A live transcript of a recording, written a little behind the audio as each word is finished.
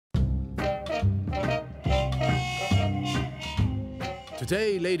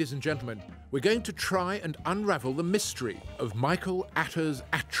Today, ladies and gentlemen, we're going to try and unravel the mystery of Michael Atters'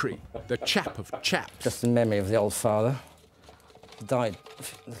 Attree, the chap of chaps. Just in memory of the old father. He died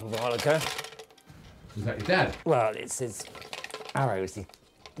a little while ago. Is that your dad? Well, it's his arrows he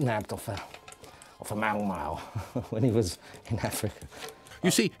nabbed off a mau when he was in Africa.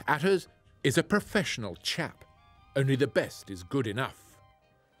 You see, Atters is a professional chap. Only the best is good enough.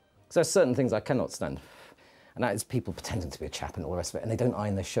 Because there are certain things I cannot stand. And that is people pretending to be a chap and all the rest of it, and they don't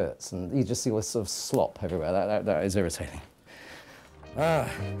iron their shirts, and you just see all this sort of slop everywhere. That is irritating. But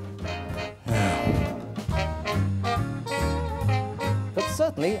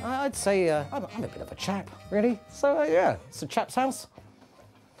certainly, I'd say I'm a bit of a chap, really. So, yeah, it's a chap's house.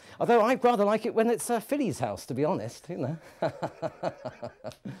 Although I'd rather like it when it's Philly's house, to be honest, you know.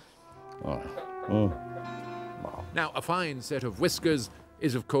 Now, a fine set of whiskers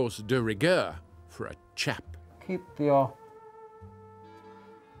is, of course, de rigueur for a chap. Keep the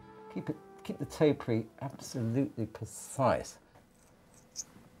topiary absolutely precise.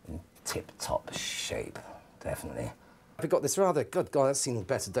 In tip-top shape, definitely. We've got this rather, good God, that's seen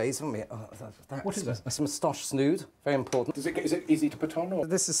better days, haven't we? What is that? It's a moustache snood, very important. Is it easy to put on? Or?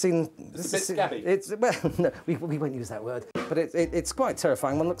 This is seen... It's a bit scabby. Well, no, we won't use that word. But it's quite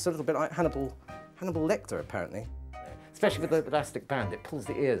terrifying. One looks a little bit like Hannibal Lecter, apparently. Especially with the elastic band, it pulls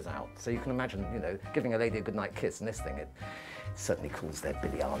the ears out. So you can imagine, you know, giving a lady a goodnight kiss, and this thing, it certainly calls their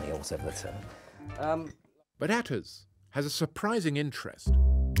biryani or whatever the term. But Atters has a surprising interest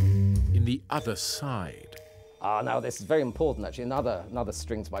in the other side. Now this is very important, actually. Another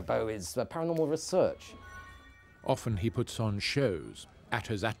string to my bow is paranormal research. Often he puts on shows,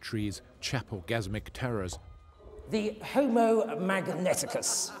 Atters Attree's chap orgasmic terrors. The Homo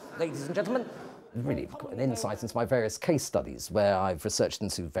magneticus, ladies and gentlemen. Really got an insight into my various case studies where I've researched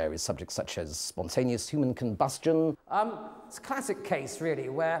into various subjects such as spontaneous human combustion. It's a classic case, really,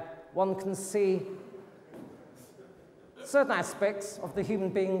 where one can see certain aspects of the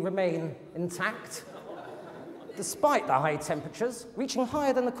human being remain intact, despite the high temperatures, reaching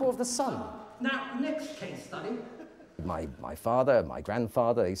higher than the core of the sun. Now, next case study. My father, my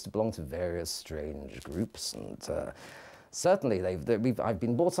grandfather, they used to belong to various strange groups, and certainly I've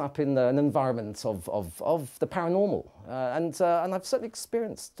been brought up in an environment of the paranormal, and I've certainly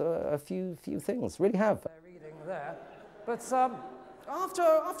experienced a few things, really have. Reading there, but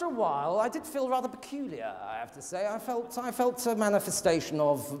after a while, I did feel rather peculiar, I have to say. I felt a manifestation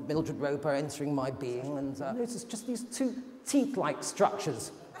of Mildred Roper entering my being, and noticed just these two teeth-like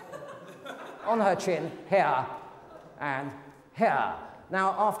structures on her chin, here and here.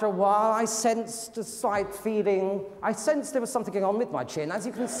 Now, after a while, I sensed a slight feeling. I sensed there was something going on with my chin, as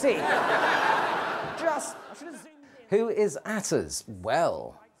you can see. I should have zoomed in. Who is Atters?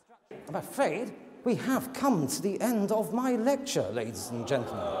 Well, I'm afraid we have come to the end of my lecture, ladies and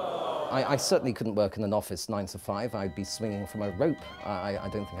gentlemen. I certainly couldn't work in an office 9 to 5. I'd be swinging from a rope. I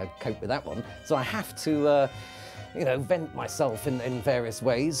don't think I'd cope with that one. So I have to, you know, vent myself in various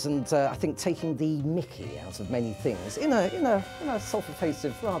ways, and I think taking the mickey out of many things in a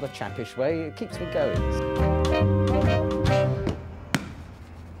self-effacing, rather chappish way, it keeps me going.